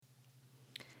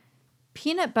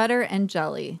Peanut butter and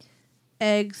jelly.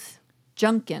 Eggs.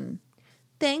 Junkin.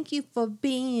 Thank you for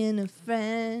being a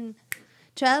friend.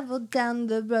 Travel down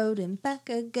the road and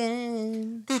back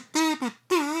again.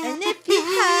 And if you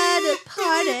had a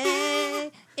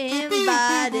party,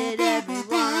 invited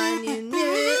everyone you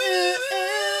knew,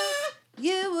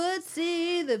 you would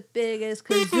see the biggest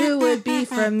kazoo would be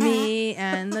from me,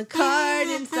 and the card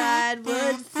inside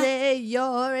would say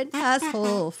you're an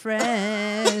asshole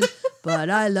friend, but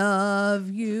I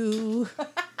love you.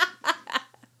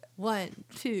 1,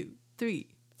 2, 3,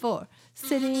 4.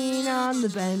 Sitting on the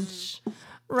bench,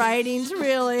 writing's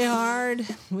really hard.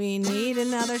 We need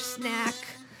another snack,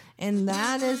 and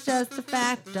that is just a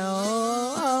fact.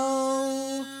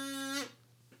 Oh.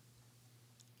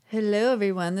 Hello,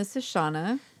 everyone. This is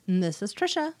Shauna. And this is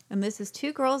Trisha, And this is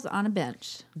Two Girls on a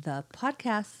Bench. the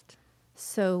podcast.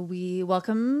 So we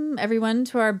welcome everyone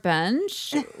to our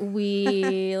bench.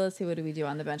 Let's see, what do we do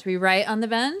on the bench? We write on the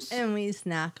bench. And we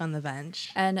snack on the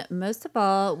bench. And most of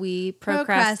all, we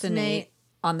procrastinate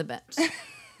on the bench.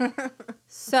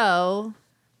 So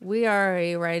we are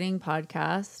a writing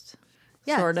podcast,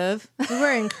 Yes. sort of.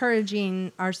 We're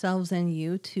encouraging ourselves and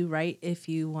you to write if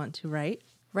you want to write.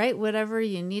 Write whatever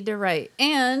you need to write.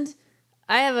 And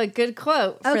I have a good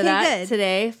quote for Okay, that good.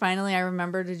 today. Finally, I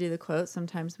remember to do the quote.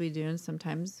 Sometimes we do and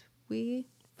sometimes we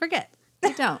Forget.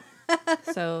 don't.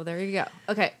 So there you go.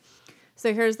 Okay.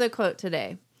 So here's the quote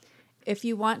today. If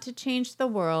you want to change the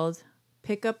world,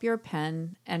 pick up your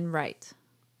pen and write.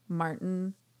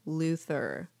 Martin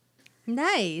Luther.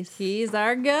 Nice. He's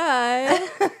our guy.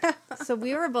 So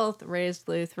we were both raised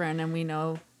Lutheran and we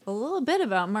know a little bit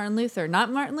about Martin Luther.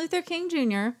 Not Martin Luther King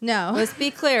Jr. No. Let's be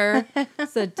clear.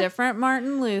 It's a different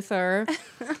Martin Luther.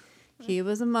 He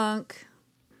was a monk.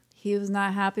 He was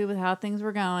not happy with how things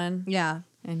were going. Yeah.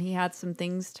 And he had some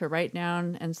things to write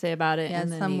down and say about it. Yeah,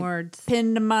 and then some he words.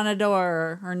 pinned him on a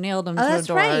door or nailed him Oh, to a that's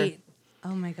door. right. Oh,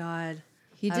 my God.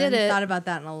 He I did haven't it. thought about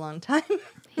that in a long time.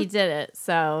 He did it.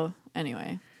 So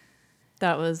anyway,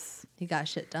 that was... He got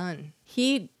shit done.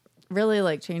 He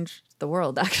really changed the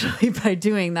world actually by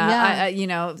doing that.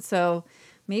 Yeah. So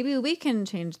maybe we can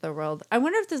change the world. I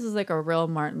wonder if this is a real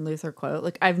Martin Luther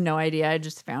quote. I have no idea. I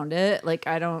just found it.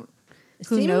 I don't.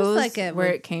 Who Seems knows like where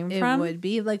it came from? It would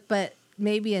be but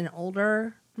maybe an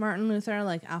older Martin Luther,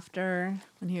 after,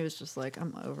 And he was just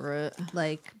I'm over it.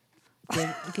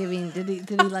 giving. Did he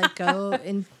go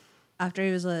in after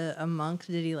he was a monk?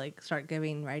 Did he start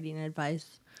giving writing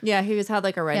advice? Yeah, he had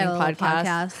a He writing had a little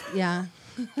podcast. Yeah.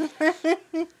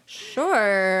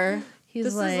 Sure. He's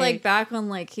This is back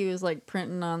when he was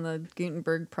printing on the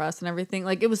Gutenberg press and everything.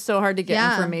 It was so hard to get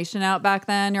Yeah. information out back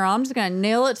then. You're all, I'm just gonna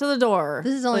nail it to the door.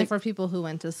 This is only for people who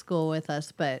went to school with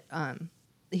us, but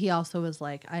he also was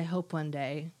I hope one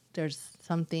day there's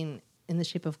something in the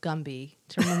shape of Gumby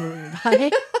to remember me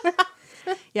by.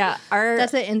 Yeah,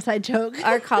 That's an inside joke.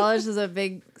 Our college is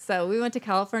so we went to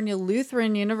California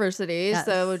Lutheran University. Yes.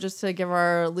 So just to give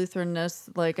our Lutheranness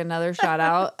another shout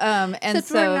out. And Except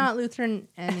so we're not Lutheran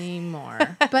anymore,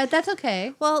 but that's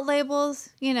okay. well, labels,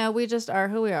 we just are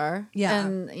who we are. Yeah.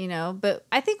 And, but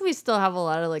I think we still have a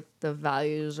lot of the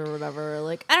values or whatever.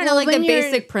 I don't know, Well, the when you're-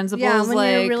 basic principles. Yeah,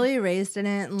 when you're really raised in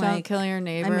it, and don't kill your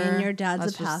neighbor. I mean, your dad's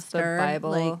That's a just the pastor.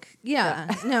 Bible.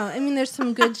 No, I mean, there's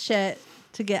some good shit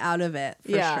to get out of it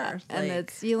for sure.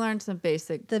 And you learn some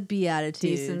basic the Beatitudes,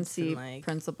 decency and,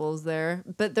 principles there.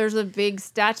 But there's a big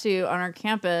statue on our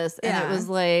campus, and it was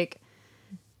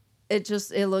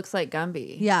it looks like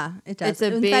Gumby. Yeah, it does. It's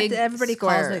a in big fact, everybody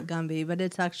square. calls it Gumby, but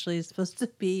it's actually supposed to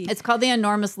be. It's called the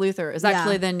Enormous Luther. Is Yeah.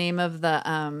 actually the name of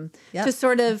the Yep. to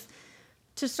sort of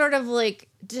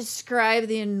describe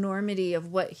the enormity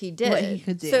of what he did. What he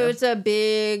could do. So it's a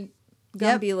big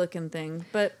Yep. Gumby looking thing.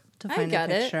 But To I find a got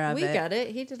it. picture of We it. got it.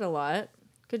 He did a lot.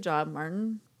 Good job,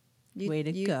 Martin. Way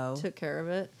to you go. Took care of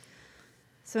it.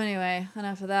 So anyway,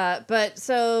 enough of that. But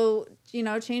so,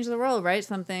 change the world, write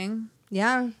something.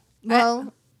 Yeah.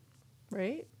 Well,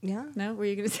 Right? yeah. No? Were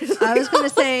you going to say something? I was going to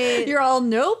say. You're all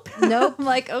nope. Nope. I'm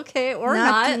okay, or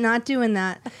not. Not doing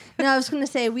that. No, I was going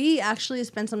to say we actually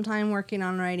spent some time working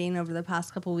on writing over the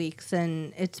past couple weeks,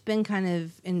 and it's been kind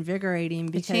of invigorating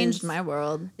because It changed my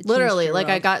world. It changed Literally, your I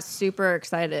world. got super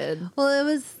excited. Well, it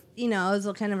was it was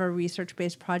a kind of a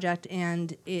research-based project,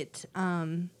 and it's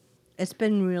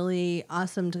been really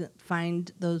awesome to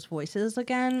find those voices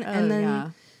again. And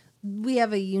then we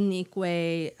have a unique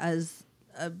way as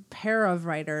a pair of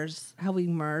writers how we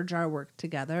merge our work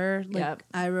together. Yep.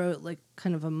 I wrote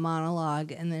kind of a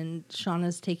monologue, and then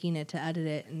Shauna's taking it to edit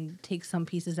it and take some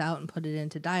pieces out and put it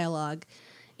into dialogue.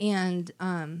 And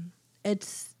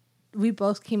we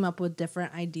both came up with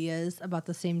different ideas about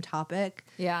the same topic.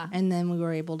 Yeah. And then we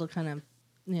were able to kind of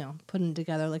putting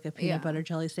together like a peanut butter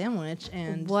jelly sandwich,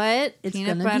 and what it's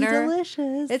peanut gonna be butter?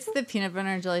 delicious. It's the peanut butter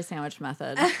and jelly sandwich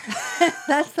method.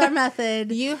 That's our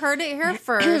method. You heard it here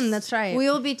first. That's right. We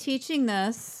will be teaching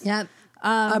this. Yep.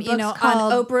 On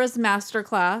Oprah's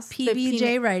masterclass,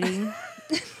 PBJ writing.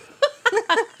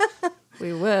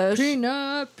 We wish.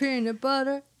 Peanut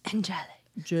butter and jelly.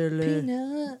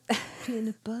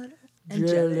 Peanut butter and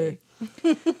jelly.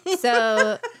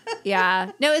 So,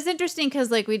 yeah. No, it's interesting because,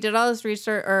 like, we did all this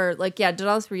research, did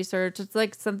all this research. It's,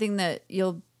 like, something that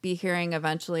you'll be hearing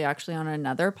eventually actually on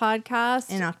another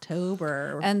podcast. In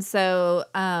October. And so,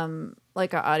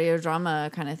 like, an audio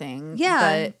drama kind of thing.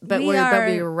 Yeah. But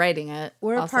we're writing it.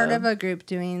 We're also. part of a group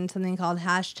doing something called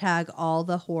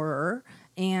 #AllTheHorror.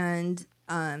 And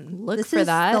this is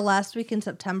the last week in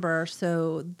September,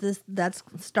 so that's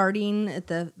starting at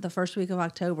the first week of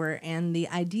October, and the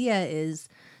idea is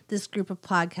this group of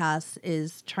podcasts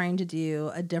is trying to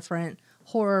do a different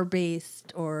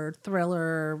horror-based or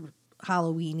thriller,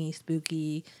 Halloween-y,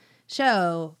 spooky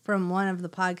show from one of the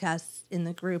podcasts in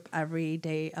the group every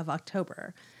day of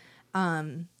October.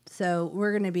 So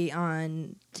we're going to be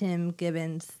on Tim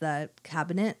Gibbons' The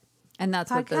Cabinet, and that's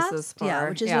podcast. What this is for. Yeah,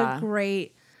 which is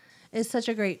it's such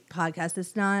a great podcast.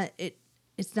 It's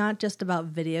not just about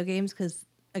video games, because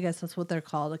I guess that's what they're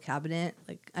called, a cabinet.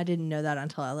 Like, I didn't know that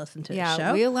until I listened to his show.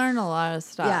 Yeah, we learn a lot of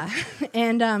stuff. Yeah,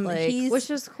 and which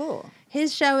is cool.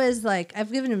 His show is like,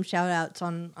 I've given him shout outs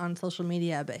on social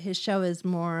media, but his show is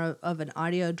more of an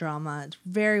audio drama. It's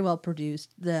very well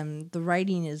produced. The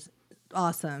writing is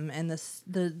awesome, and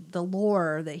the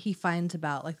lore that he finds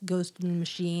about like Ghost in the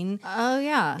Machine. Oh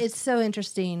yeah, it's so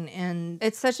interesting, and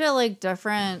it's such a like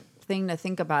different thing to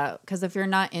think about, because if you're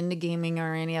not into gaming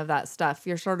or any of that stuff,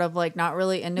 you're sort of like not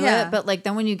really into it, but like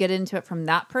then when you get into it from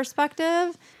that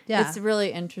perspective, it's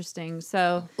really interesting.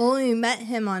 So we met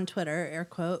him on Twitter, air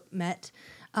quote met,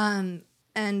 and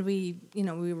we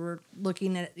were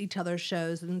looking at each other's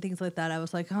shows and things like that. I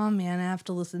was like, oh man, I have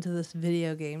to listen to this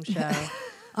video game show.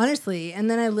 Honestly. And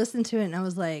then I listened to it and I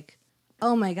was like,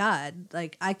 oh my God,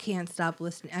 like I can't stop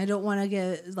listening. I don't want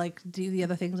to do the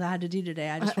other things I had to do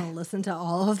today. I just want to listen to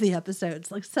all of the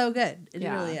episodes. Like, so good. It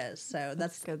really is. So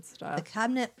that's good stuff. The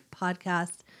Cabinet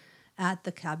Podcast at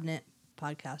The Cabinet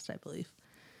Podcast, I believe.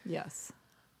 Yes.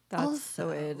 That's the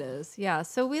way it is. Yeah.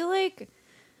 So we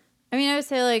I would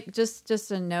say just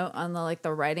a note on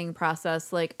the writing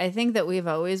process. Like, I think that we've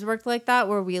always worked like that,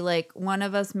 where we one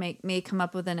of us may come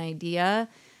up with an idea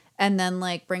and then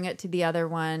bring it to the other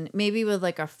one, maybe with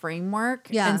a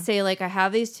framework, and say I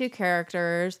have these two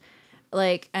characters,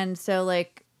 and so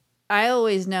I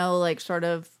always know sort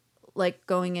of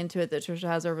going into it that Trisha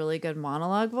has a really good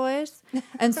monologue voice,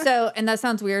 and so and that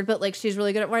sounds weird, but she's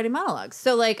really good at writing monologues.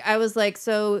 So I was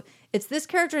so it's this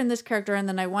character and this character, and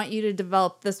then I want you to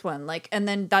develop this one, and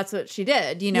then that's what she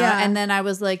did, and then I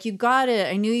was you got it.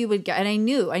 I knew you would get, and I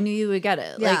knew you would get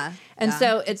it.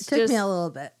 So it took me a little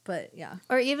bit, but yeah.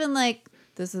 Or even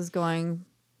this is going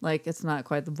it's not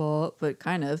quite the vault, but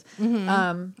kind of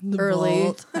early.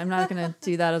 Vault. I'm not going to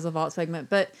do that as a vault segment,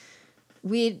 but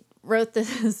we wrote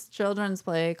this children's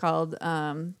play called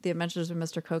The Adventures of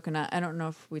Mr. Coconut. I don't know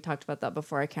if we talked about that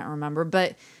before. I can't remember,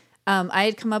 but I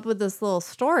had come up with this little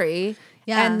story,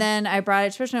 and then I brought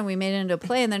it to Trisha and we made it into a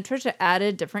play, and then Trisha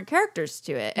added different characters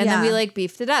to it, and then we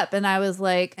beefed it up, and I was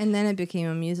and then it became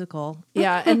a musical.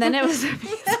 Yeah, and then it was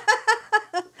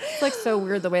it's so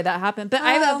weird the way that happened. But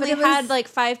I only had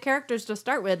 5 characters to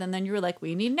start with, and then you were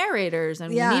we need narrators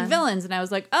and we need villains, and I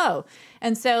was oh,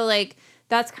 and so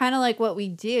that's kind of what we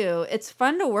do. It's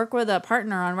fun to work with a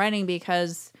partner on writing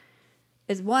because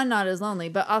it's one, not as lonely,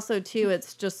 but also two,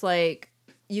 it's just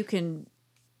you can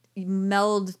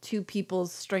meld two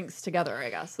people's strengths together, I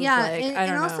guess. It's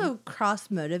and also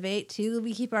cross-motivate, too.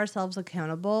 We keep ourselves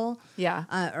accountable. Yeah.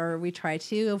 Or we try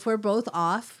to. If we're both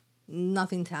off,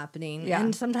 nothing's happening. Yeah.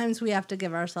 And sometimes we have to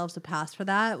give ourselves a pass for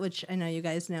that, which I know you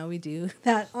guys know we do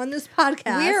that on this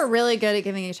podcast. We are really good at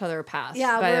giving each other a pass,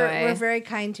 by the way. We're very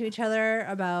kind to each other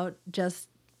about just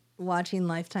watching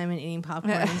Lifetime and eating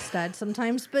popcorn instead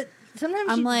sometimes, but sometimes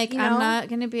I'm I'm not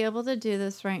going to be able to do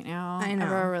this right now. I know. I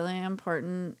have a really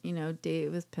important, date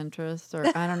with Pinterest, or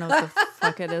I don't know what the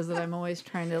fuck it is that I'm always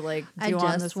trying to do on this.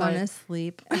 I just want to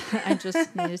sleep. I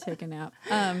just need to take a nap.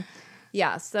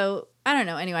 Yeah, so I don't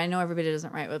know. Anyway, I know everybody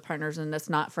doesn't write with partners, and that's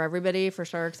not for everybody, for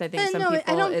sure, because I think some people...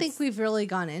 I don't think we've really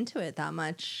gone into it that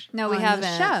much. No, we haven't.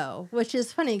 The show, which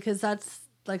is funny, because that's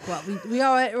what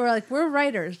we're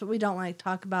writers, but we don't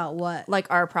talk about what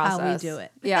our process, how we do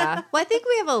it. Yeah, well, I think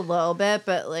we have a little bit,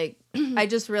 but I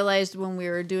just realized when we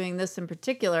were doing this in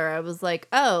particular, I was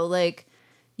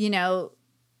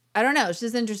I don't know. It's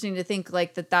just interesting to think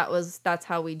like that's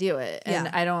how we do it. And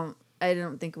Yeah. I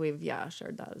don't think we've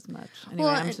shared that as much. Anyway,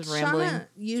 Well, I'm and just rambling. Shauna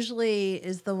usually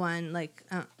is the one, like,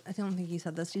 I don't think you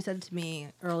said this. You said it to me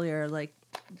earlier, like,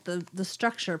 the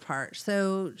structure part.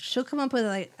 So she'll come up with,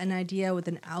 like, an idea with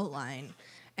an outline,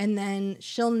 and then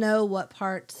she'll know what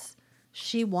parts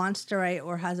she wants to write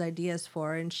or has ideas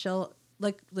for, and she'll,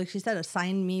 like she said,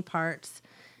 assign me parts,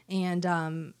 and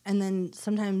then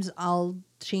sometimes I'll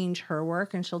change her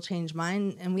work and she'll change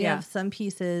mine, and we have some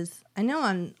pieces. I know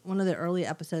on one of the early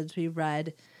episodes we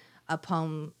read a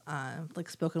poem, like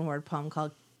spoken word poem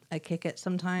called "I Kick It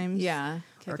Sometimes,"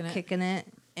 Kicking It,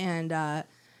 and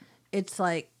it's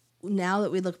like now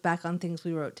that we look back on things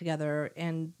we wrote together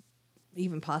and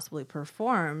even possibly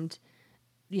performed,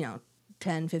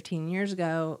 10, 15 years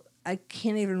ago, I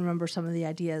can't even remember some of the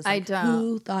ideas. I Like, don't.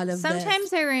 Who thought of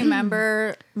Sometimes this? I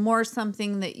remember more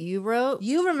something that you wrote.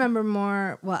 You remember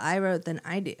more what I wrote than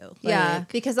I do.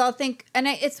 Because I'll think, and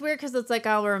it's weird because it's like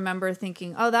I'll remember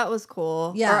thinking, oh, that was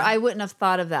cool. Yeah. Or I wouldn't have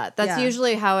thought of that. That's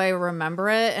usually how I remember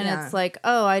it. And it's like,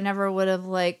 oh, I never would have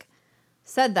like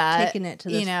said that. Taken it to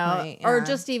this point, or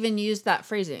just even used that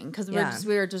phrasing. Because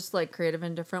we were just like creative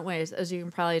in different ways, as you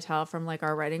can probably tell from like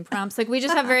our writing prompts. Like we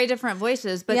just have very different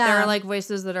voices, but there are like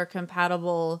voices that are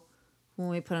compatible when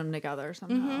we put them together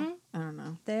somehow. I don't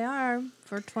know. They are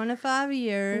for 25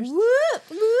 years.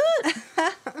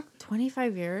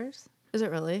 25 years? Is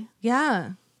it really?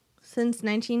 Yeah. Since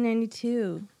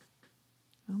 1992.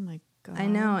 Oh my God. I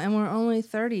know. And we're only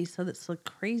 30, so that's like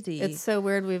crazy. It's so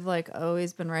weird. We've like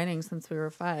always been writing since we were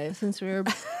 5. Since we were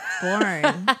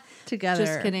born together.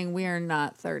 Just kidding. We are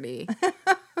not 30.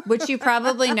 Which you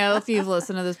probably know if you've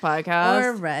listened to this podcast.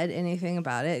 Or read anything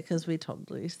about it, because we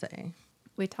totally say.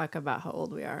 We talk about how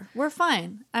old we are. We're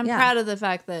fine. I'm proud of the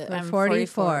fact that We're I'm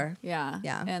 44. Yeah.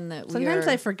 Yeah. And that sometimes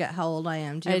I forget how old I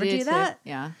am. Do you ever do too. that?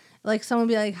 Yeah. Like someone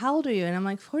will be like, how old are you? And I'm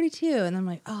like, 42. And I'm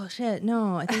like, oh shit,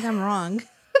 no, I think I'm wrong.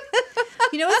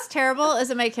 You know what's terrible is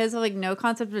that my kids have like no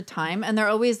concept of time, and they're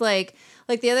always like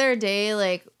the other day,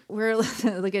 like we're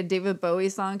like a David Bowie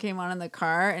song came on in the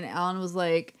car, and Alan was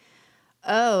like,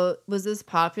 "Oh, was this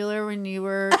popular when you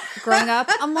were growing up?"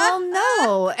 I'm well,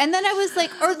 no. And then I was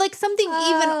like, or like something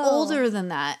even older than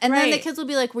that, and then the kids will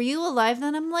be like, "Were you alive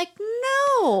then?" I'm like,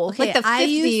 "No." Okay, like the 50s I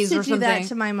used to or do something. that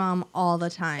to my mom all the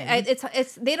time.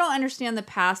 It's they don't understand the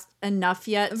past enough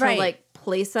yet to like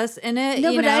place us in it.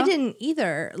 No, but I know? didn't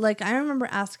either. Like, I remember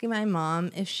asking my mom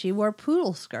if she wore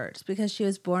poodle skirts because she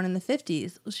was born in the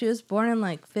 50s. She was born in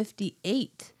like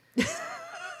 58.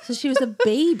 So she was a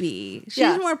baby. She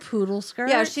didn't wear poodle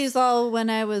skirts. Yeah, she's all when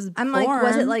I was I'm born. like,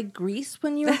 was it like Grease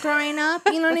when you were growing up?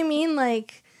 You know what I mean?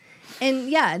 Like, and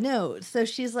yeah, no. So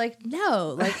she's like,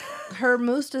 no. Like,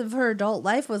 most of her adult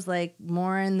life was like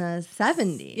more in the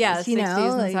 70s. Yeah, you 60s know?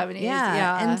 and Like, 70s. Yeah.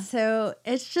 Yeah. And so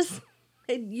it's just,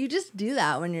 you just do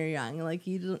that when you're young. Like,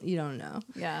 you don't know.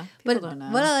 Yeah, But people don't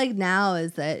know. what I like now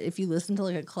is that if you listen to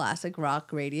like a classic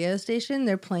rock radio station,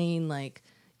 they're playing like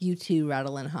U2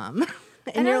 Rattle and Hum.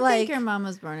 And I you're don't like, think your mom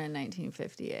was born in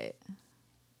 1958.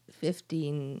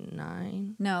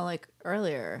 59. No, like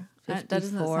earlier. That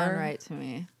doesn't 54? sound right to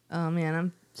me. Oh man,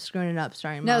 I'm screwing it up.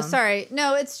 Sorry, Mom. No, sorry.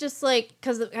 No, it's just like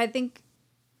because I think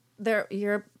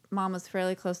your mom was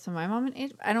fairly close to my mom in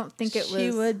age. I don't think it was.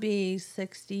 She would be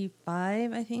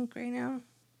 65, I think, right now.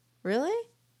 Really?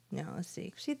 No, let's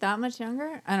see. Is she that much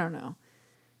younger? I don't know.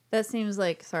 That seems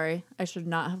like, sorry, I should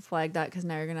not have flagged that because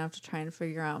now you're going to have to try and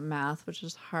figure out math, which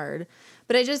is hard.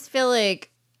 But I just feel like.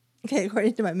 Okay,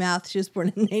 according to my math, she was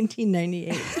born in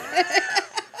 1998.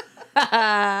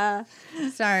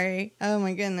 Sorry. Oh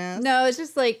my goodness. No, it's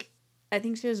just like, I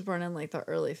think she was born in like the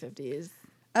early 50s.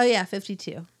 Oh yeah,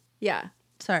 52. Yeah.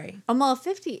 Sorry. Well,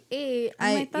 58.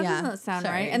 I'm like, that doesn't sound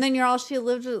sorry. right. And then you're all she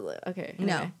lived. Okay.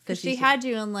 No, Anyway. 'Cause she 52. had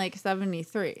you in like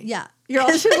 73. Yeah. You're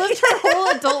all she lived her whole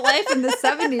adult life in the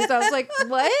 70s. I was like,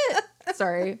 what?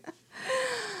 Sorry.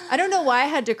 I don't know why I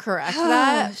had to correct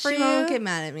that for she you. won't get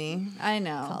mad at me. I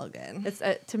know. It's all good. It's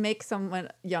to make someone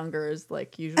younger is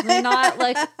like usually not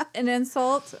like an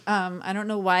insult. I don't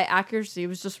know why accuracy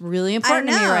was just really important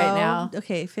to me right now.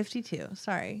 Okay, 52.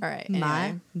 Sorry. All right, My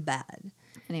anyway. bad.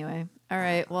 Anyway, all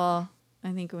right. Well,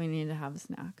 I think we need to have a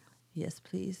snack. Yes,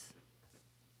 please.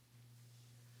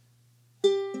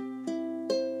 Give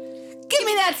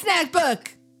me that snack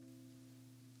book.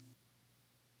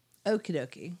 Okie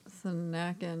dokie.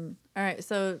 Snacking. All right.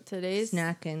 So today's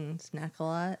Snack and snack a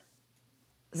lot.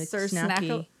 Sir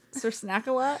McSnacky. Snack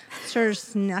a lot. Sir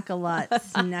snack a lot.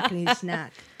 Snackity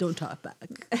snack. Don't talk back.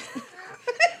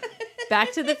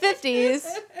 Back to the 50s,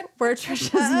 where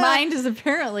Trisha's mind is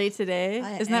apparently today.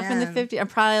 I Isn't that from the am. 50s? I'm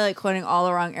probably like quoting all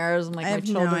the wrong eras. I'm like I my have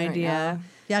no children idea. right now.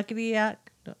 Yakety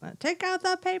yak. Take out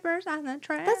the papers on the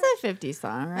trash. That's a 50s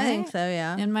song, right? I think so,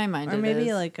 yeah. In my mind, Or maybe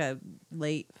is. like a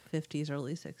late 50s,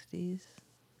 early 60s.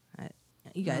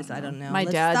 You guys, I don't know. My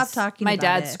Let's dad's stop talking My about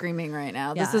dad's it. screaming right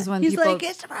now. Yeah. This is when he's people like,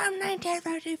 it's from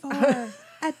 1934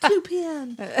 at 2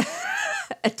 p.m.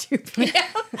 at 2 p.m.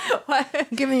 What? I'm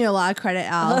giving you a lot of credit,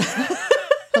 Al.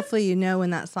 Hopefully you know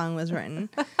when that song was written.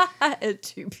 At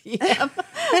 2 p.m.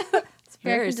 It's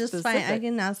very I can just specific. I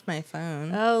can ask my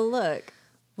phone. Oh, look.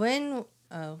 When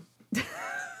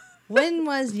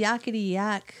was Yakety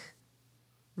Yak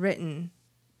written?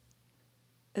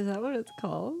 Is that what it's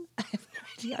called? I have no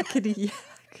idea. Yakety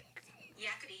yak.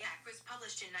 Yakety Yak was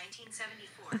published in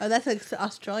 1974. Oh, that's an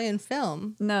Australian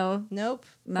film. No, Nope.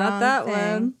 not wrong that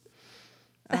thing.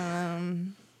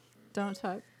 one. Don't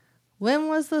talk. When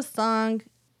was the song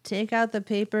 "Take Out the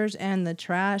Papers and the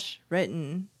Trash"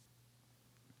 written?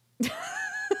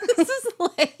 This is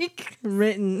like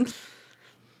Written.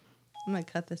 I'm gonna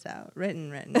cut this out.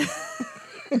 Written.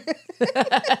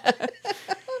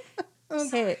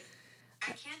 okay.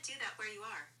 I can't do that where you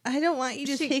are. I don't want you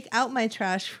to She- take out my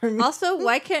trash for me. Also,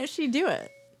 why can't she do it?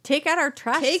 Take out our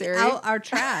trash, Take Siri. out our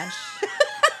trash.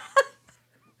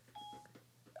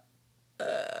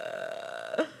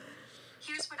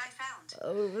 Here's what I found.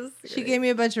 Oh, She gave me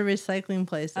a bunch of recycling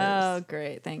places. Oh,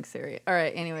 great. Thanks, Siri. All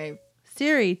right. Anyway.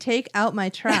 Siri, take out my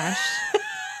trash.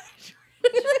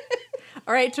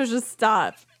 All right, Trisha,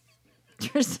 stop.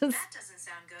 Trisha, That doesn't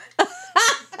sound good.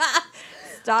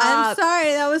 stop. I'm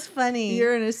sorry, that was funny.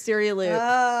 You're in a Siri loop.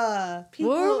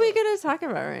 People... What are we going to talk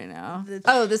about right now?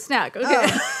 The- The snack. Okay.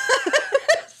 Oh.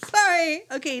 Sorry.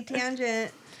 Okay,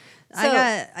 tangent. So-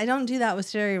 I don't do that with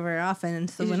Siri very often, and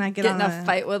so when I get in on a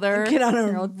fight with her, get on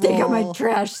a I'll take out my roll.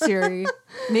 trash, Siri.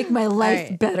 Make my life All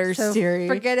right, better, so Siri.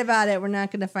 Forget about it. We're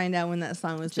not going to find out when that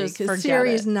song was made Just because forget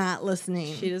Siri's it. not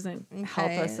listening. She doesn't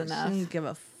help us She enough. doesn't give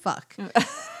a fuck.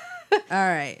 All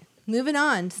right, moving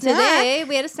on. Snack. Today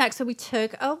we had a snack, so we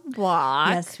took a walk.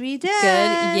 Yes, we did.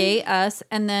 Good, yay us!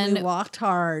 And then We walked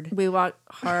hard. we walked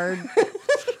hard,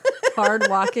 hard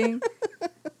walking.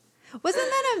 Wasn't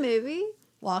that a movie?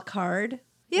 Walk hard.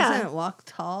 Yeah. Isn't it walk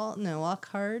tall? No, walk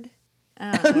hard.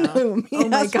 I don't know. No, Oh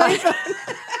my that's my god!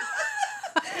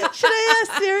 Should I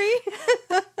ask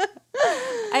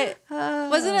Siri?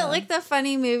 Wasn't it like the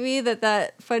funny movie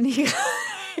that funny guy?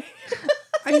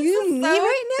 Are you me So-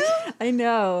 right now? I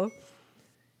know.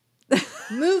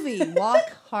 Movie Walk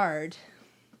Hard.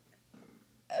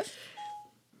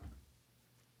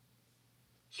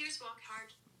 Here's Walk Hard.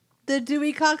 The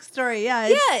Dewey Cox story. Yeah.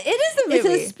 Yeah, it is a It's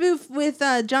movie. a spoof with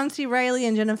John C. Reilly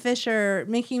and Jenna Fisher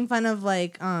making fun of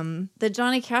like The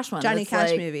Johnny Cash one. Johnny that's Cash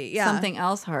like movie, yeah. Something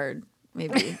else hard,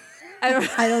 maybe. I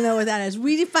don't. I don't know what that is.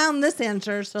 We found this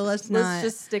answer, so let's Let's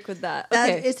just stick with that.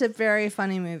 That, Okay. It's a very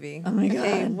funny movie. Oh my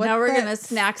god! what Now we're the- gonna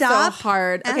snack Stop so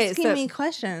hard. Okay, asking so me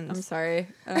questions. I'm sorry.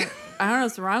 I don't know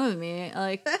what's wrong with me. I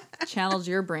like channeled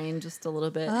your brain just a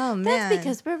little bit. Oh, man. That's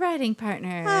because we're writing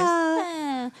partners.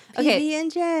 Ah, Okay, PB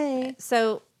and J.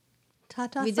 so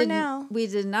Ta-ta we for did now. we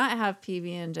did not have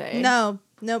PB and J. No,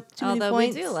 nope. Too many although we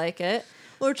points. do like it.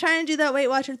 We're trying to do that Weight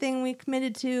Watcher thing we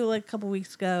committed to like a couple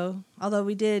weeks ago. Although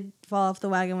we did fall off the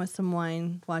wagon with some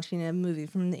wine watching a movie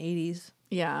from the 80s.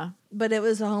 Yeah, But it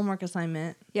was a homework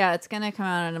assignment. yeah. It's gonna come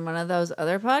out on one of those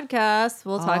other podcasts.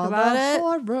 We'll talk All about the it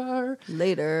horror.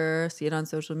 later. See it on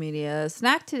social media.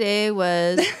 Snack today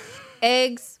was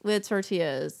eggs with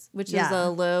tortillas, which is Yeah. a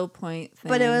low point thing.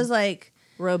 But it was like,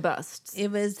 robust.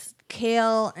 it was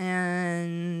kale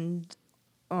and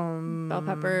Bell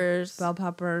peppers. bell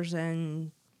peppers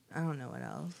and I don't know what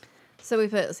else. So we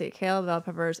put, let's see, kale, bell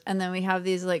peppers, and then we have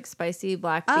these like spicy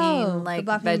black bean, Oh, the like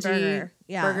black bean veggie burger.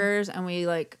 Yeah. burgers, and we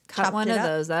like cut Chopped one it of up.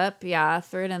 those up. Yeah,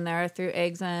 threw it in there, threw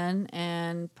eggs in,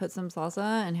 and put some salsa,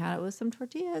 and had it with some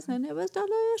tortillas, and it was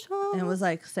delicious. And it was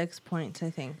like 6 points, I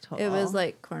think, total. It was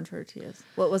like corn tortillas.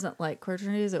 Well, it wasn't like corn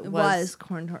tortillas. It It was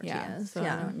corn Yeah, tortillas. so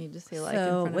Yeah. I don't need to say like. in So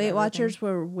front of Weight everything. Watchers,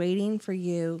 we're waiting for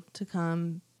you to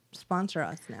come sponsor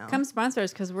us now. Come sponsor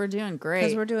us because we're doing great.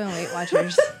 because we're doing Weight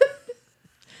Watchers.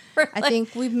 We're I like-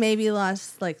 think we've maybe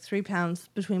lost like 3 pounds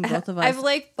between both of us. I've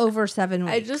like over 7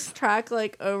 weeks. I just track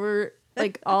like over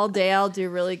like all day I'll do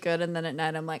really good, and then at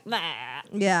night I'm like nah,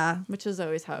 yeah. which is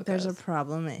always how it There's goes. a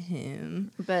problem at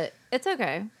home. But it's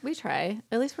okay. We try.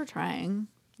 At least we're trying.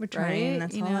 We're trying. Right?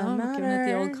 That's you all know, that we're matters. giving it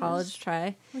the old college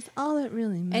try. That's all that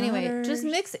really matters. Anyway, just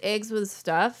mix eggs with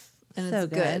stuff, and So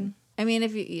it's good. good. I mean,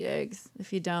 if you eat eggs,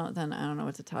 if you don't, then I don't know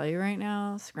what to tell you right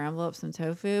now. Scramble up some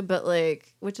tofu, but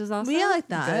like, which is also We like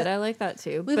that. good. I like that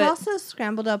too. We've but also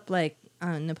scrambled up like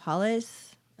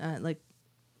Nepalese, like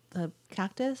the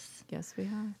cactus. Yes, we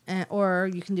have. Or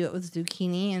you can do it with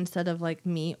zucchini instead of like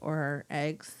meat or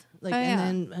eggs. Like,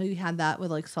 and then we had that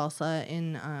with like salsa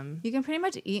in You can pretty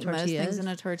much eat most things tortillas. in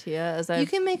a tortilla. you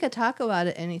can make a taco out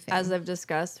of anything. As I've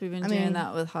discussed, we've been doing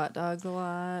that with hot dogs a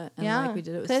lot. And like we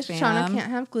did it with because Spam. Shauna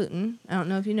can't have gluten. I don't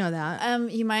know if you know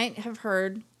that. You might have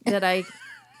heard that I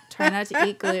try not to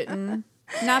eat gluten.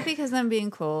 Not because I'm being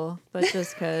cool, but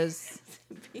just because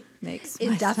makes my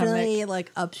It definitely stomach.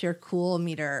 like ups your cool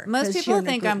meter. Most 'cause people you're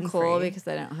think I'm cool gluten-free. because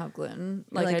I don't have gluten.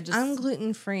 You're Like I just I'm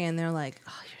gluten free, and they're like,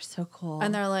 "Oh, you're so cool."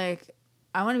 and they're like,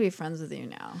 I want to be friends with you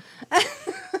now.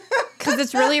 Because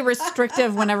it's really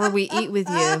restrictive whenever we eat with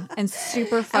you and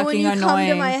super and when fucking you annoying. come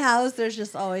to my house, there's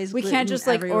just always We can't just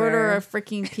like order everywhere. a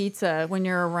freaking pizza when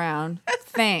you're around.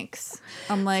 Thanks.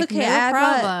 I'm like, It's okay. no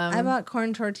problem. I bought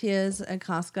corn tortillas at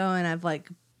Costco, and I've like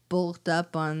bulked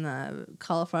up on the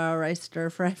cauliflower rice stir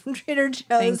fry from Trader Joe's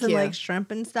Thank and you. like shrimp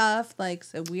and stuff. Like,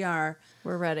 so we're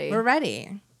ready. We're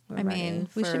ready. We're ready. mean,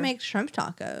 we for- should make shrimp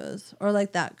tacos or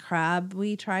like that crab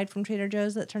we tried from Trader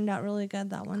Joe's that turned out really good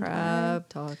that one time. Crab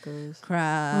tacos.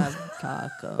 Crab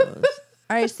tacos.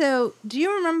 All right, so do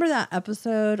you remember that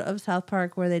episode of South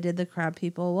Park where they did the crab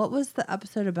people? What was the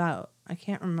episode about? I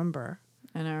can't remember.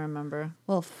 I don't remember.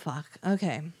 Well, fuck.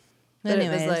 Okay. But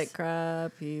Anyways, it was like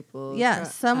crab people. yeah, I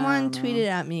someone don't know. tweeted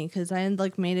at me because I had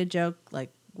like made a joke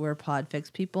like we're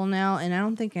Podfix people now, and I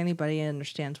don't think anybody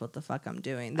understands what the fuck I'm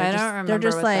doing. I don't remember. They're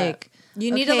just what like that-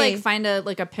 you need to okay, like find a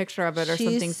picture of it or she's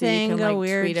something so you sang can a like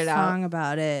weird tweet it song out.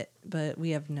 about it, but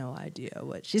we have no idea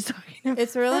what she's talking about.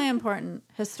 It's really important.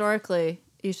 Historically,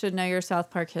 you should know your South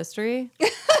Park history.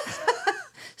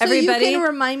 So Everybody, you can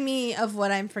remind me of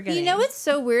what I'm forgetting. you know what's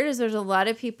so weird is there's a lot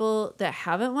of people that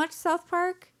haven't watched South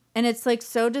Park, and it's like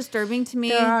so disturbing to me.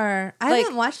 There are. I like-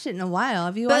 haven't watched it in a while.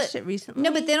 Have you But- watched it recently?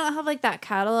 No, but they don't have like that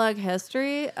catalog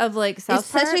history of like South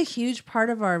it's Park. such a huge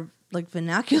part of our like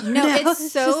vernacular. No, now.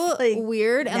 it's so just, like,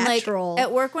 weird. And natural. like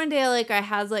at work one day, like I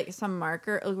had like some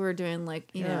marker. Like, we were doing like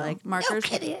you You're know like markers. No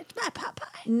kidding, it's my Popeye.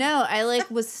 No, I like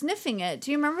was sniffing it.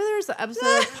 Do you remember there was an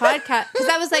episode of podcast? Because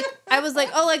I was like,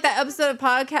 oh, like that episode of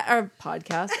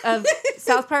podcast of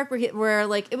South Park where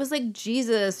like it was like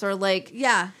Jesus or like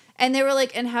Yeah. and they were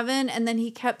like in heaven, and then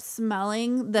he kept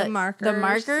smelling the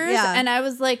markers, Yeah. and I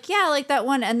was like, yeah, like that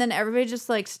one, and then everybody just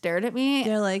like stared at me.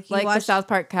 They're like, you the watched- South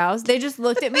Park cows. They just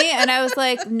looked at me, and I was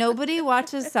like, nobody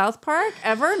watches South Park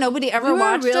ever. Nobody ever We were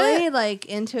watched really it. like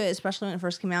into it, especially when it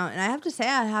first came out. And I have to say,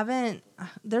 I haven't.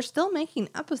 They're still making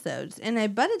episodes, and I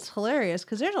bet it's hilarious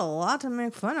because there's a lot to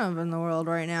make fun of in the world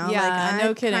right now. Yeah, like, no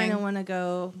I kidding. kind of want to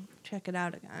go check it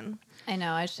out again. I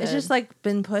know. I should. It's just like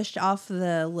been pushed off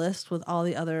the list with all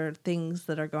the other things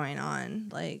that are going on.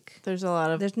 Like, there's a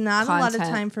lot of there's not a lot of content.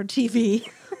 time for TV.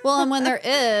 Well, and when there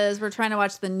is, we're trying to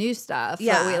watch the new stuff.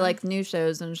 Yeah. Yeah, we like new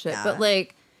shows and shit. Yeah. But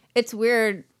like, it's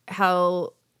weird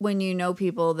how when you know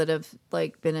people that have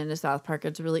like been into South Park,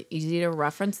 it's really easy to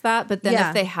reference that. But then Yeah.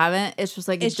 if they haven't, it's just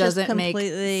like It's it just doesn't make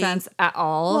completely- sense at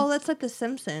all. Well, that's like The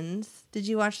Simpsons. Did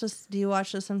you watch this? Do you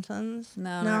watch The Simpsons?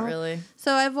 no, not really.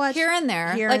 So I've watched Here and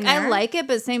there, Here like and I there. like it,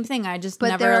 but same thing. I just but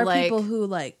never there are like. people who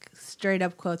like straight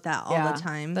up quote that all Yeah, the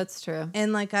time. That's true.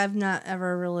 And like I've not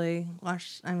ever really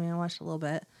watched. I mean, I watched a little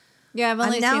bit. Yeah, I've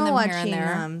only I'm seen now them watching here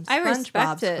and there. I SpongeBob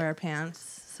respect it. SquarePants.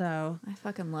 So I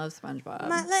fucking love SpongeBob.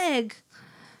 my leg.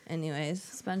 Anyways,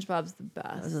 SpongeBob's the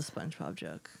that was best. a SpongeBob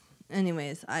joke.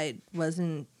 Anyways, I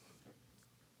wasn't.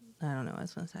 I don't know what I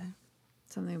was gonna say.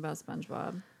 Something about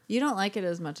SpongeBob. You don't like it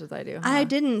as much as I do. Huh? I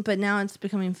didn't, but now it's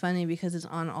becoming funny because it's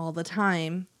on all the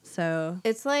time. So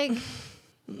It's like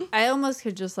I almost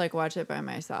could just like watch it by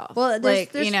myself. well,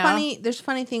 there's like, you know, there's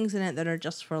funny things in it that are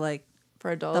just for like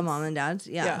for adults. the mom and dads.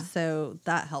 Yeah, Yeah. so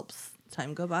that helps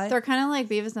time go by. They're kind of like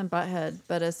Beavis and Butthead,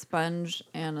 but a sponge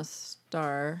and a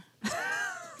star.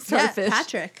 Yeah, Starfish.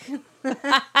 Patrick.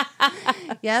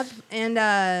 Yep,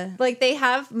 and Like they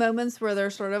have moments where they're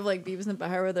sort of like Beavis and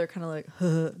Butthead, where they're kind of like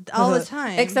all the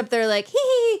time. Except they're like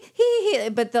hee.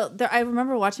 But I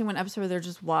remember watching one episode where they're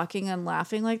just walking and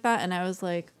laughing like that, and I was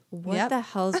like, "What Yep. the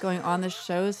hell is going on? This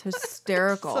show is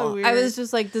hysterical." So I weird. was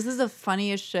just like, "This is the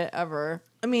funniest shit ever."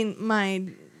 I mean, my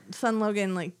son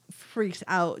Logan like freaks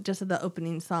out just at the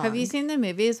opening song. Have you seen the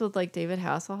movies with like David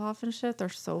Hasselhoff and shit? They're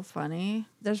so funny.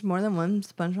 There's more than one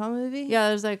SpongeBob movie. Yeah,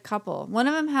 there's like a couple. One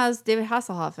of them has David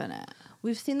Hasselhoff in it.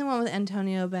 We've seen the one with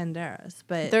Antonio Banderas,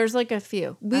 but There's like a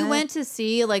few. We I- went to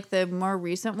see like the more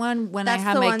recent one when I That's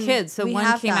had the my one- kids. So we one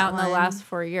have came that out in the one. last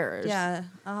 4 years. yeah,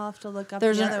 I'll have to look up.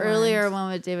 There's the an other earlier ones.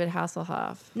 one with David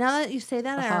Hasselhoff. Now that you say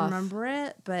that, I Hoff. remember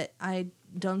it, but I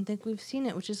don't think we've seen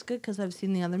it, which is good because I've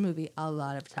seen the other movie a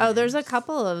lot of times. Oh, there's a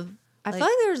couple of I feel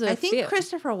like there's a I think few.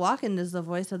 Christopher Walken is the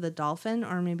voice of the dolphin,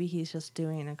 or maybe he's just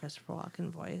doing a Christopher Walken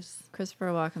voice. Christopher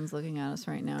Walken's looking at us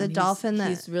right now. The and dolphin that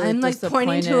he's really I'm like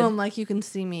pointing to disappointed. him like you can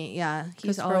see me. Yeah, he's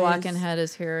Christopher always, Walkenhead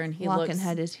is here, and he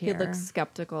Walkenhead is He here. looks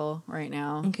skeptical right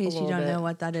now. In case a you little don't bit. know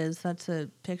what that is, that's a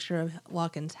picture of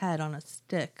Walken's head on a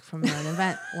stick from an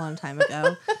event a long time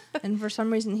ago. And for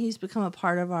some reason, he's become a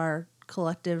part of our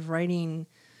collective writing.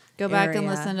 Go back and area.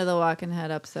 listen to the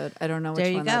Walkenhead episode. I don't know which There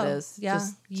you one go. that is. Yeah,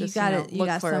 you got it. You look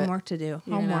got for some it. work to do. You're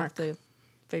gonna have Homework. to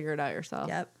figure it out yourself.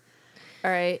 Yep. All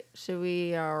right. Should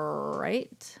we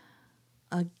write?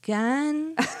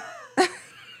 Again.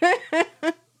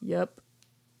 Yep.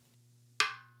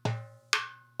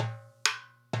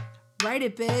 Write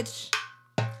it, bitch.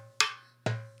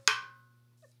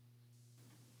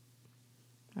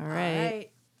 All right.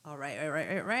 All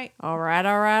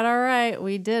right. All right.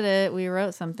 We did it. We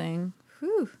wrote something.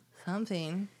 Whew.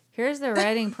 Something. Here's the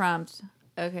writing prompt.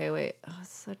 Okay, wait. Oh,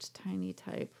 such tiny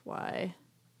type. Why?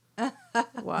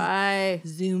 Why?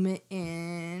 Zoom it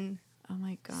in. Oh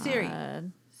my god. Siri.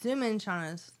 Zoom in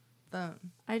Shauna's phone.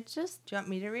 I just Do you want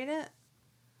me to read it?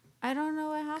 I don't know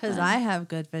what happened. Because I have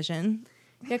good vision.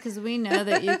 Yeah, because we know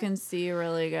that you can see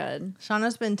really good.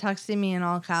 Shauna's been texting me in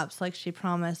all caps like she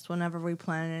promised whenever we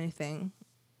plan anything.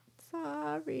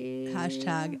 Sorry.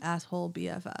 Hashtag asshole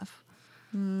BFF.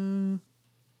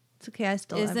 It's okay. I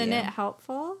still love Isn't you. it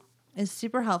helpful? It's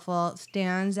super helpful. It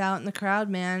stands out in the crowd,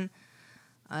 man.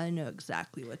 I know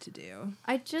exactly what to do.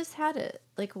 I just had it.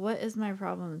 Like, what is my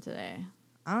problem today?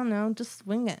 I don't know. Just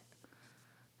swing it.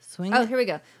 Swing Oh, it. here we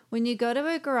go. When you go to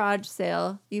a garage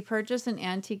sale, you purchase an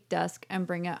antique desk and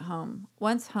bring it home.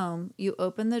 Once home, you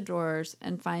open the drawers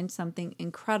and find something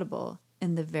incredible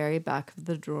in the very back of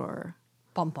the drawer.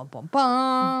 Bum, bum, bum,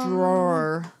 bum.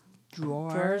 Drawer.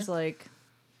 Drawer. Drawer's like,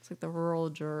 it's like the rural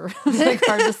drawer. It's like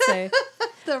hard to say.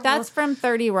 That's from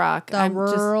 30 Rock. I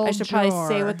should probably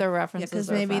say what the references because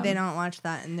are maybe from. they don't watch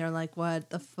that and they're like,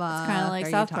 what the fuck It's kind of like are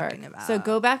South you Park. talking about? So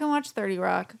go back and watch 30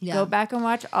 Rock. Yeah. Go back and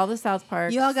watch all the South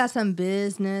Parks. You all got some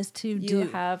business to You do.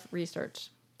 have research.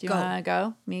 Do you Go. want to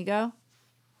go? Me go?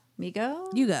 Me go?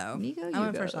 You go. Me go? I You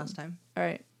went go. first last time. All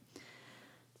right.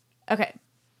 Okay.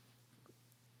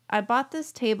 I bought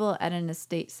this table at an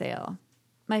estate sale.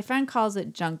 My friend calls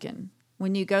it junkin.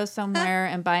 When you go somewhere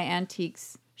and buy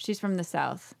antiques, she's from the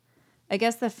South. I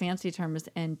guess the fancy term is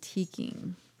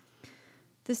antiquing.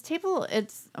 This table,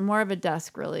 it's more of a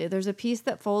desk, really. There's a piece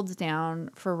that folds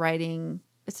down for writing.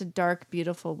 It's a dark,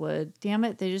 beautiful wood. Damn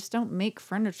it, they just don't make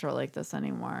furniture like this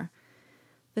anymore.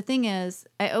 The thing is,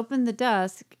 I opened the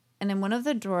desk, and in one of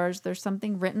the drawers, there's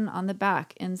something written on the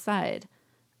back inside.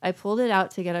 I pulled it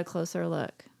out to get a closer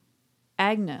look.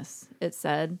 Agnes, it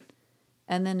said.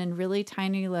 And then in really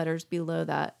tiny letters below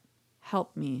that,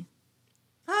 help me.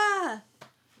 Ah,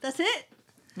 that's it?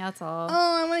 That's all.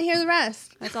 Oh, I want to hear the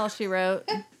rest. That's all she wrote.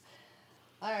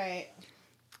 All right.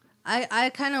 I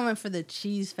kind of went for the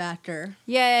cheese factor.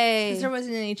 Yay. Because there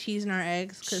wasn't any cheese in our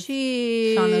eggs. Because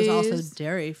Cheese. Shauna's also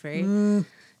dairy free.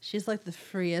 She's like the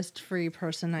freest free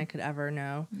person I could ever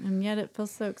know. And yet it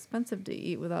feels so expensive to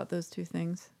eat without those two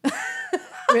things.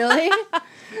 Really?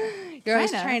 You're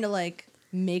always Kinda. trying to like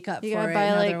make up You for gotta it buy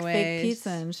in like other fake ways. pizza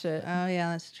and shit. Oh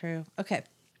yeah, that's true. Okay.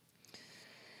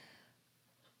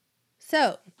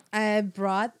 So I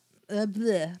brought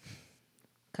bleh.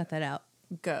 Cut that out.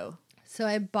 Go. So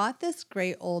I bought this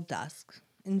great old desk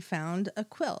and found a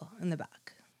quill in the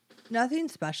back. Nothing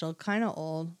special, kind of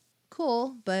old.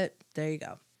 Cool, but there you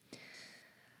go.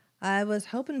 I was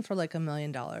hoping for like $1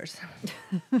 million.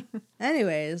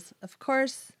 Anyways, of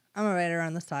course, I'm a writer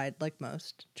on the side like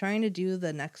most, trying to do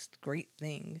the next great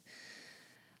thing.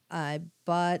 I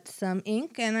bought some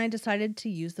ink and I decided to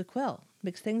use the quill,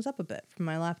 mix things up a bit from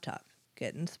my laptop,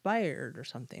 get inspired or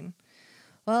something.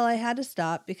 Well, I had to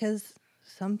stop because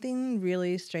something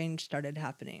really strange started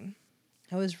happening.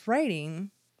 I was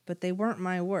writing, but they weren't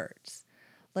my words.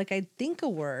 Like I'd think a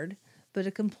word, but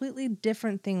a completely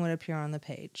different thing would appear on the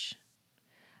page.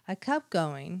 I kept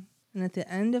going, and at the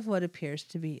end of what appears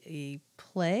to be a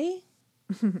play,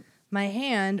 my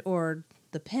hand, or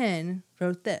the pen,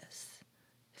 wrote this: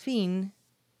 Fiend,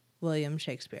 William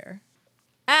Shakespeare.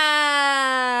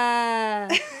 Ah!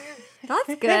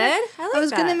 That's good. I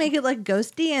was going to make it like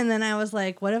ghosty, and then I was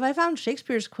like, what if I found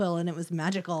Shakespeare's quill and it was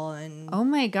magical? And Oh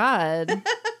my god.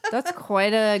 That's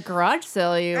quite a garage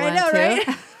sale you I went know, to.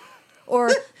 right? Or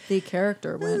the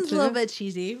character This went is to. a little bit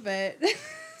cheesy, but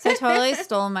So I totally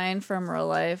stole mine from real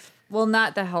life. Well,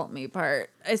 not the help me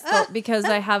part. I stole because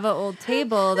I have an old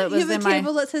table that was you have in a my.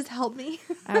 table that says "Help me."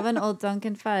 I have an old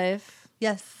Duncan Five,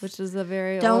 Yes. which is a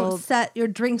very Don't old. set your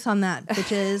drinks on that,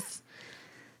 bitches.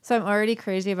 So I'm already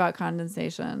crazy about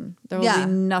condensation. There will Yeah.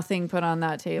 be nothing put on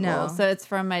that table. No. So it's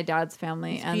from my dad's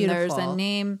family. It's and there's a beautiful.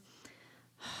 name.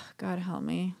 God help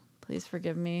me. Please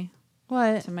forgive me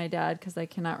What? to my dad because I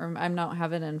cannot remember. I don't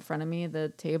have it in front of me, the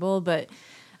table. But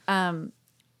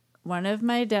one of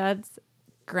my dad's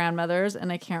grandmothers,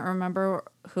 and I can't remember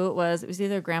who it was. It was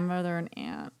either grandmother and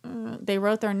aunt. They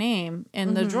wrote their name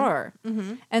in the drawer,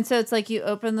 and so it's like you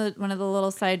open one of the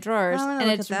little side drawers, I wanna and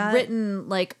look it's at that. written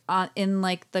like in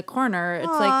like the corner. It's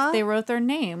Aw. like they wrote their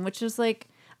name, which is like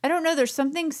I don't know. There's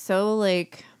something so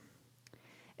like.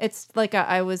 It's like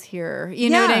I was here. You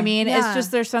know what I Yeah, mean? yeah. It's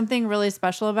just there's something really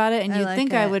special about it, and I you'd like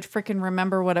think I it. would freaking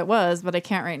remember what it was, but I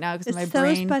can't right now because It's my so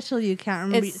brain. special you can't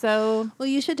remember. It's so. Well,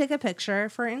 you should take a picture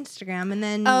for Instagram and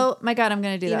then Oh my god, I'm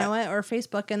gonna do you that. know what, or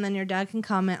Facebook, and then your dad can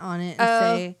comment on it and Oh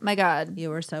say my god,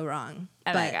 you were so wrong.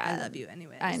 Oh but my I God. love you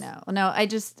anyways. I know. No, I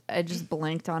just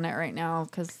blanked on it right now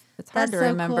because it's hard That's to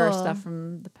so remember cool. stuff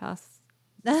from the past.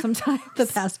 Sometimes The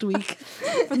past week.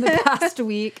 from the past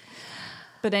week.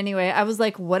 But anyway, I was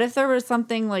like, what if there was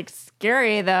something like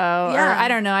scary though? Or I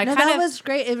don't know. I no, kind that of was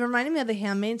great. It reminded me of The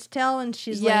Handmaid's Tale when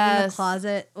she's laying in the Yes.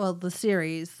 closet. Well, the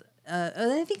series.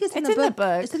 And I think it's in It's the in the book.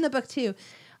 book. It's in the book too.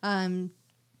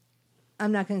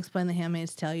 I'm not going to explain The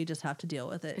Handmaid's Tale. You just have to deal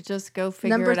with it. just go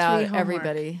figure Number it out, 3 homework,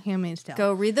 everybody. Handmaid's Tale.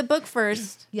 Go read the book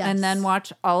first Yes. and then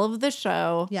watch all of the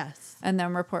show Yes. and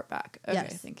then report back. Okay,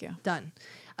 Yes. thank you. Done.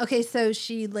 Okay, so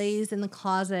she lays in the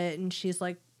closet and she's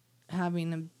like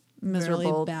having a Miserable.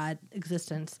 really bad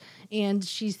existence, and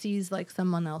she sees like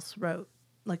someone else wrote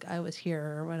like "I was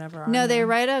here" or whatever. No, on they the-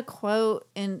 write a quote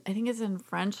in I think it's in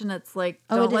French and it's like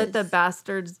Oh, don't it let the is.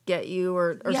 bastards get you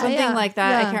or Yeah, something yeah, like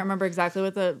that. I yeah. can't remember exactly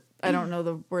what I don't know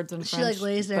the words in She French. like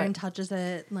lays there but and touches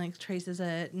it, and, like traces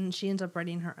it, and she ends up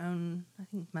writing her own, I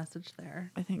think, message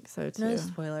there. I think so too. No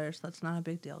spoilers. That's not a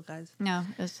big deal, guys. No,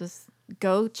 it's just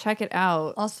go check it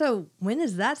out. Also, when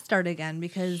does that start again?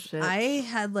 Because Shit. I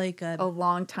had like a A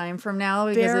long time from now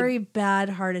because very bad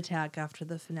heart attack after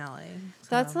the finale.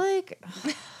 that's So- like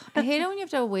I hate it when you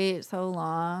have to wait so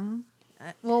long.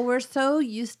 Well, we're so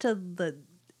used to the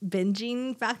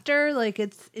binging factor. Like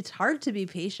it's hard to be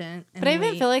patient. And But I even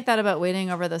wait. feel like that about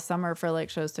waiting over the summer for like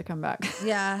shows to come back.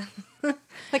 yeah.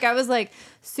 Like I was like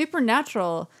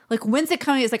Supernatural. Like when's it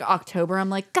coming? It's like October. I'm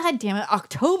like, God damn it,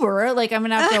 October. Like I'm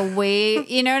gonna have to wait.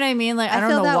 You know what I mean? Like I don't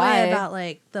feel know that why. way about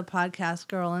like the podcast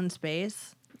Girl in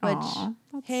Space. Which Aw,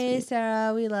 that's hey sweet.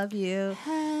 Sarah, we love you.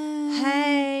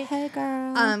 Hey, hey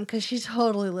girl. Because she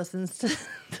totally listens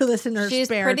to listen in her She's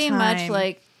spare pretty time. much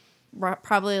like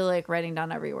probably like writing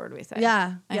down every word we say.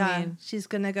 Yeah, I yeah. mean- She's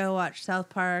gonna go watch South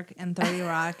Park and 30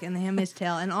 Rock and The Handmaid's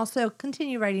Tale, and also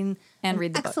continue writing And an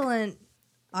read the book. excellent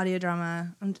audio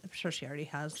drama. I'm sure she already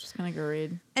has. Just gonna go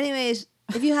read. Anyways,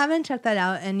 if you haven't checked that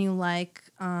out and you like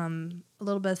a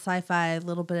little bit of sci-fi, a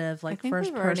little bit of like think we've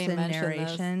first already person mentioned this.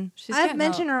 narration, She's I've getting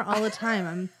mentioned her all the time.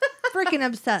 I'm freaking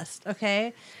obsessed.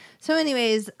 Okay, so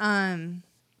anyways,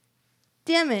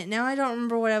 damn it, now I don't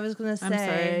remember what I was gonna say. I'm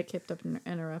sorry, I kept up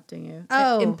interrupting you.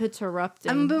 Oh.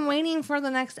 Interrupting. I've been waiting for the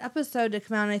next episode to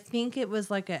come out. And I think it was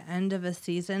like an end of a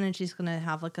season, and she's gonna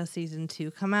have like a season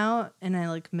 2 come out. And I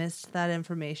like missed that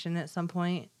information at some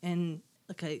point, and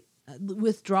like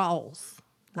withdrawals.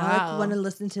 I like Wow. want to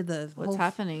listen to the What's whole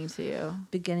happening to you?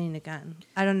 beginning again.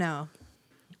 I don't know.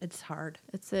 It's hard.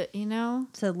 It's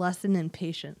It's a lesson in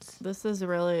patience. this is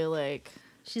really like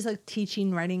She's like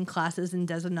teaching writing classes and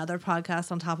does another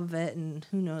podcast on top of it, and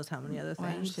who knows how many other wow,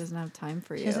 things. she doesn't have time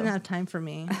for you She doesn't have time for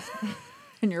me.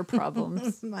 and your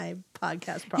problems. My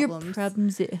podcast Your problems.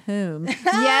 problems at home.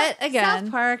 Yet again,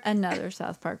 South Park. another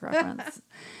South Park reference.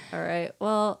 All right.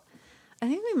 Well, I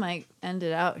think we might end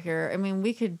it out here. I mean,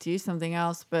 we could do something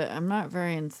else, but I'm not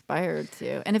very inspired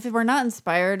to. And if we're not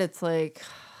inspired, it's like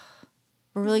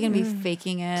we're really going to be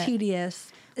faking it.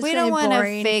 Tedious. It's We gonna don't be want to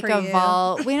boring fake for a you.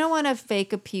 vault. We don't want to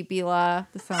fake a pee-pee law.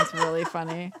 This sounds really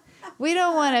funny. We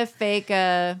don't want to fake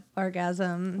a...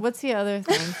 Orgasm. What's the other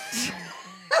thing?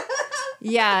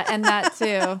 Yeah, and that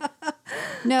too.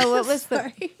 No, what was the...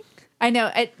 Sorry. I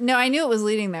know. I knew it was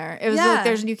leading there. It was Yeah.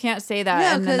 like you can't say that,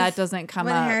 Yeah, and then that 'cause doesn't come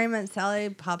when up. Harry Met Sally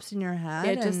pops in your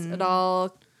head. It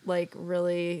all like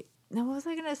really. No, what was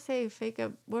I gonna say? Fake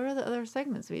up. What are the other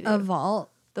segments we do? a vault,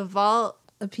 The vault.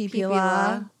 a Pee-pee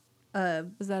pee-pee-la,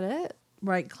 Is that it?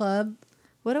 right club.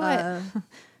 What do I?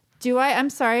 Do I? I'm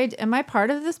sorry. Am I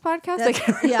part of this podcast? I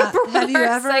can't Yeah. remember what Have you our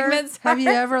ever segments have you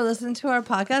are. ever listened to our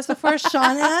podcast before,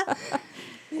 Shauna?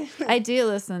 I do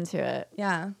listen to it.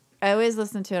 Yeah. I always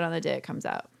listen to it on the day it comes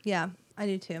out. Yeah. I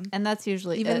do too. And that's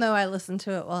usually Even it. though I listen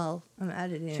to it while I'm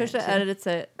editing Trisha it. too. edits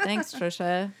it. Thanks,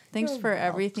 Trisha. Thanks You're for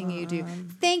everything you do.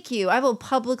 welcome. Thank you. I will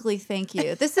publicly thank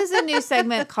you. This is a new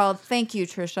segment called Thank You,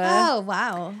 Trisha. Oh,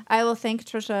 wow. I will thank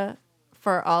Trisha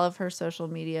for all of her social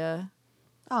media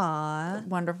Aw.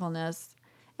 wonderfulness.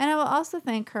 And I will also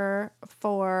thank her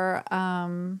for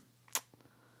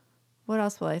what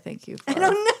else will I thank you for? I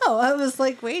don't know. I was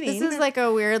like waiting. This is like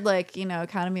a weird, like,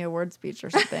 Academy Award speech or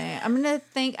something.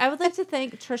 I would like to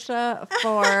thank Trisha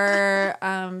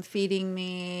for feeding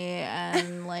me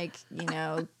and, like,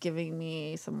 giving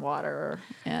me some water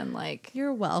and, like,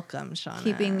 You're welcome, Shauna.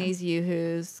 keeping these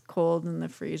Yoo-Hoos cold in the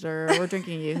freezer. We're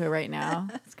drinking Yoo-Hoo right now.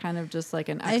 It's kind of just like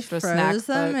an I extra froze snack.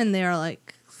 them book. and they're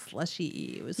like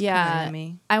slushy. It was Yeah.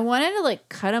 me. I wanted to, like,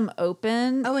 cut them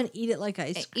open. Oh, and eat it like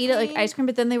ice cream. Eat it like ice cream,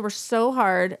 but then they were so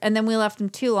hard, and then we left them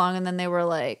too long, and then they were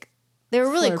really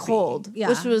Slurpy. cold, Yeah.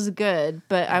 which was good.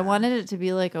 But I wanted it to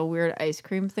be like a weird ice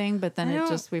cream thing, but then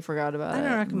we forgot about it. I don't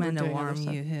and recommend we're a doing other warm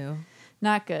stuff. Yoo-Hoo.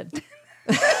 Not good.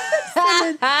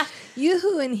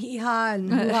 Yoo-hoo and hee-haw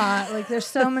and hoo-ha. Like, there's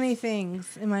so many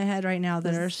things in my head right now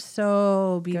that are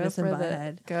so Go Beavis and for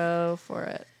Butthead. Go for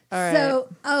it. All right. So,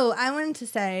 I wanted to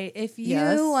say, if you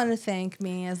Yes. want to thank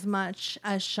me as much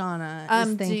as Shauna is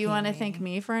do thanking you want to thank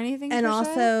me for anything? And Trisha?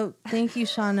 also, thank you,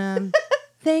 Shauna.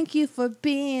 Thank you for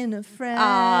being a friend.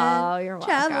 Oh, you're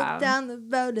Travel welcome. down the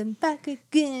road and back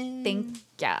again. thank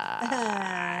ya.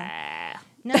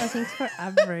 No, thanks for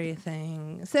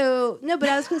everything. So, no, but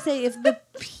I was going to say, if the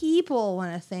people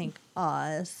want to thank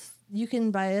us, you can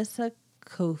buy us a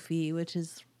Ko-fi, which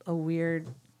is a weird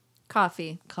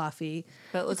Coffee, coffee.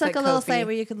 but it looks It's like a little Ko-fi. site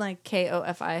where you can like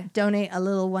Kofi. donate a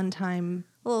little one-time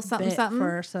A little something, bit something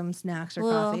for some snacks or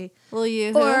little, coffee. Little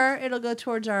Yoo-Hoo. Or it'll go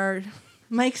towards our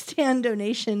mic stand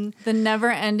donation. The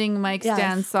never-ending mic Yes.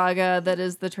 stand saga that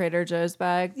is the Trader Joe's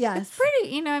bag. Yes. It's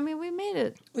pretty, we made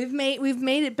it. We've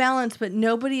made it balanced, but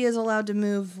nobody is allowed to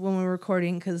move when we're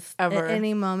recording because at Ever.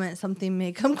 any moment something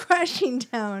may come crashing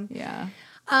down. Yeah.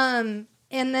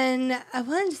 And then I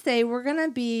wanted to say we're gonna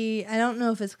be. I don't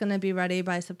know if it's gonna be ready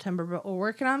by September, but we're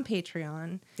working on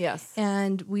Patreon. Yes.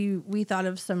 And we thought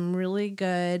of some really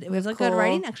good. It was a have good cool-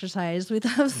 writing exercise. We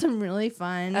thought of some really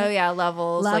fun. Oh, yeah.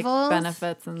 Levels, like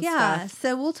benefits and Yeah, stuff.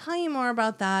 so we'll tell you more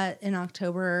about that in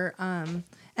October. And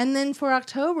then for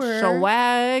October,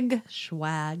 Swag.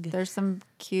 swag. There's some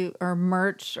cute, or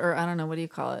merch, or I don't know. What do you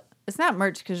call it? It's not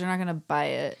merch because you're not going to buy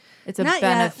it. It's a Not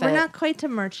benefit. yet. We're not quite to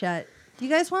merch yet. Do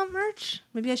you guys want merch?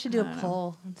 Maybe I should do I a don't know.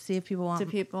 poll and see if people want Do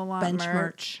people want bench merch?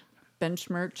 merch. Bench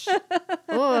merch.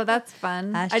 Oh, that's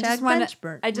fun. I Hashtag just want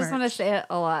bench I just want to merch. say it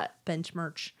a lot. Bench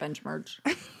merch. Bench merch.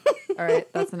 All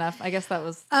right, that's enough. I guess that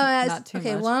was Oh, not too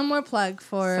okay, much. one more plug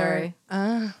for Sorry.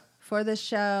 For the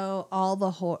show all the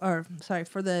horror. Sorry,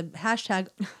 for the hashtag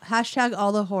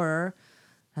all the horror.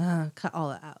 Cut all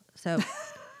that out. So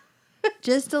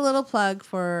just a little plug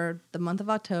for the month of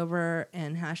October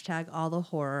and hashtag all the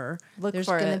horror. Look There's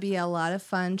for going to it. be a lot of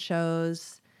fun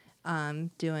shows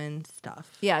doing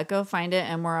stuff. Yeah, go find it,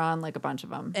 and we're on like a bunch of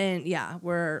them. And yeah,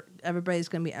 everybody's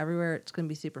going to be everywhere. It's going to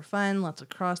be super fun. Lots of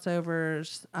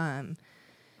crossovers.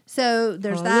 So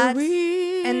there's that.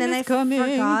 And then I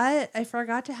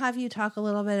forgot to have you talk a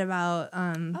little bit about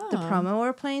the promo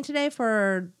we're playing today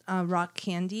for Rock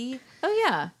Candy. Oh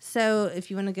yeah. So if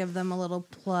you want to give them a little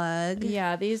plug.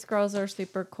 Yeah, these girls are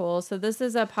super cool. So this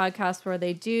is a podcast where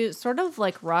they do sort of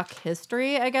like rock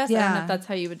history, I guess. I don't know Yeah. if that's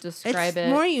how you would describe It's it.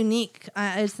 more unique.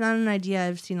 It's not an idea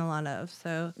I've seen a lot of.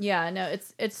 So Yeah, no,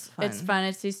 it's fun.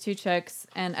 It's these two chicks,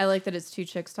 and I like that it's two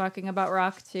chicks talking about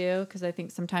rock too, because I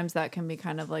think sometimes that can be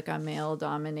kind of like a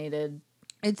male-dominated.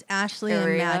 it's Ashley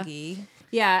Area. and Maggie.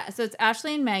 Yeah, so it's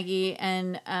Ashley and Maggie,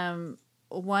 and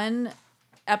one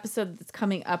episode that's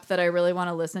coming up that I really want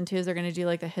to listen to is they're going to do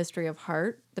like the history of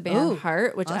Heart, the band Ooh,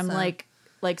 Heart, which I'm awesome.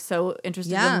 like so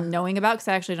interested Yeah. in knowing about because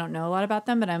I actually don't know a lot about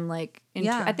them, but I'm like,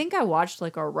 Yeah. I think I watched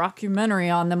like a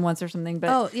rockumentary on them once or something. But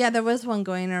Oh yeah, there was one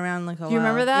going around like a do you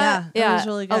remember that? Yeah, it was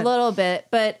really good. A little bit,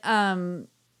 but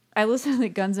I listened to the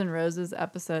Guns N' Roses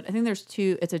episode. I think there's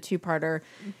two. It's a two-parter,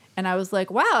 and I was like,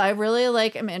 wow, I really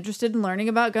like am interested in learning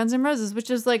about Guns N' Roses,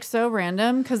 which is like so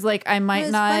random because like I It might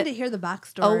was not fun to hear the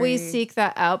backstory. always seek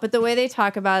that out, but the way they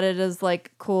talk about it is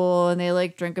like cool, and they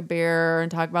like drink a beer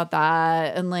and talk about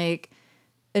that, and like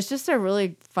it's just a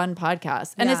really fun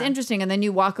podcast, and it's Yeah. interesting. And then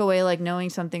you walk away like knowing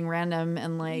something random,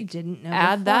 and like didn't know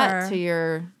add that before. to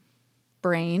your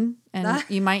brain, and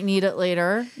you might need it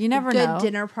later. You never good know.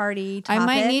 dinner party. I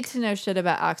might topic. need to know shit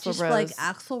about Axl just Rose. like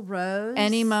Axl Rose.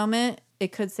 Any moment,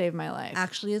 it could save my life.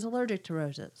 actually is allergic to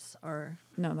roses, or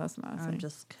No, that's not. a I'm thing.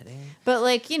 just kidding. But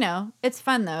like it's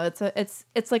fun though.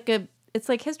 It's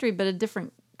like history, but a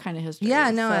different kind of history.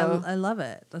 Yeah, no, So, I love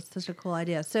it. That's such a cool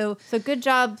idea. So so good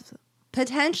job.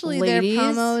 potentially Ladies. their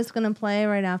promo is going to play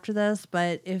right after this,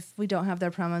 but if we don't have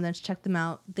their promo, then check them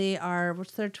out. They are,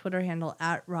 what's their Twitter handle?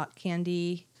 At Rock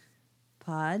Candy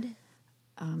Pod.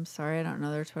 I'm sorry, I don't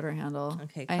know their Twitter handle.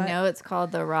 Okay, I cut. know it's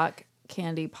called the Rock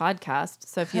Candy Podcast.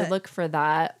 So if you Cut. look for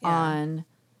that Yeah. on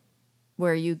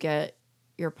where you get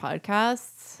your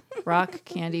podcasts, Rock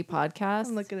Candy Podcast,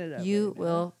 I'm looking it up you right now.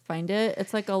 will find it.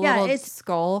 It's like a Yeah, little it's-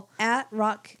 skull. At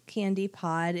Rock Candy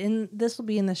Pod. And this will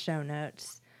be in the show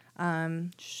notes.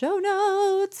 Show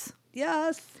notes.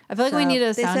 Yes. I feel like we need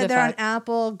a They sound said they're on effect.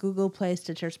 Apple, Google Play,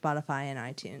 Stitcher, Spotify, and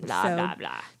iTunes. Blah, so blah,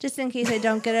 blah. just in case I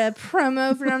don't get a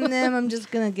promo from them, I'm just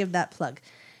going to give that plug.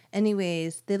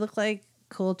 Anyways, they look like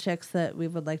cool chicks that we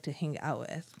would like to hang out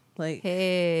with. Like,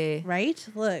 Hey. right?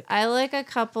 Look. I like a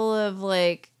couple of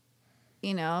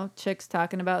chicks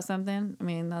talking about something. I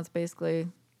mean, that's basically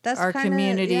That's our kinda,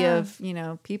 community yeah,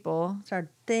 of, people. It's our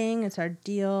thing. It's our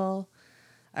deal.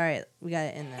 All right. We got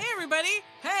it in there. Hey, everybody.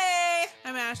 Hey!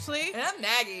 I'm Ashley. And I'm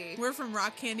Maggie. We're from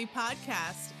Rock Candy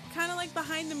Podcast. Kind of like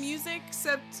behind the music.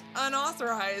 Except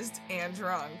unauthorized and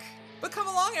drunk. But come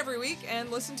along every week and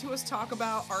listen to us talk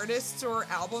about artists or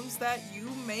albums that you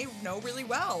may know really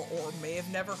well or may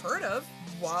have never heard of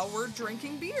while we're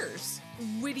drinking beers.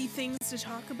 Witty things to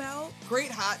talk about. Great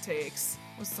hot takes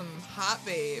with some hot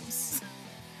babes.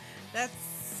 That's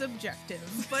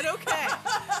subjective, but okay.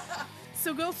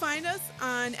 So go find us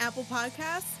on Apple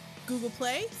Podcasts, Google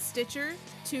Play, Stitcher,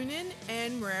 TuneIn,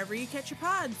 and wherever you catch your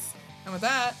pods. And with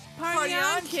that, Party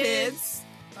on, kids.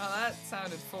 Well, that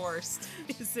sounded forced.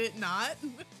 Is it not?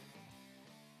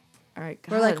 All right,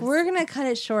 We're like, God. we're going to cut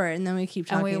it short. And then we keep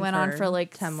talking. And we went on for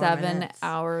like 10 more 7 minutes.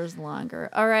 hours longer.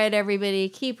 All right, everybody,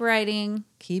 keep writing.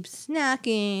 Keep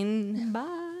snacking.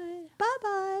 Bye.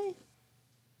 Bye-bye.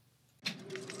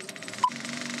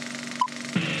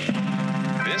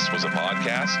 This was a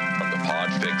podcast from the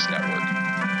Podfix Network.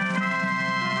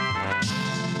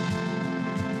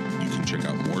 You can check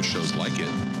out more shows like it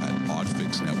at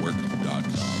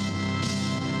podfixnetwork.com.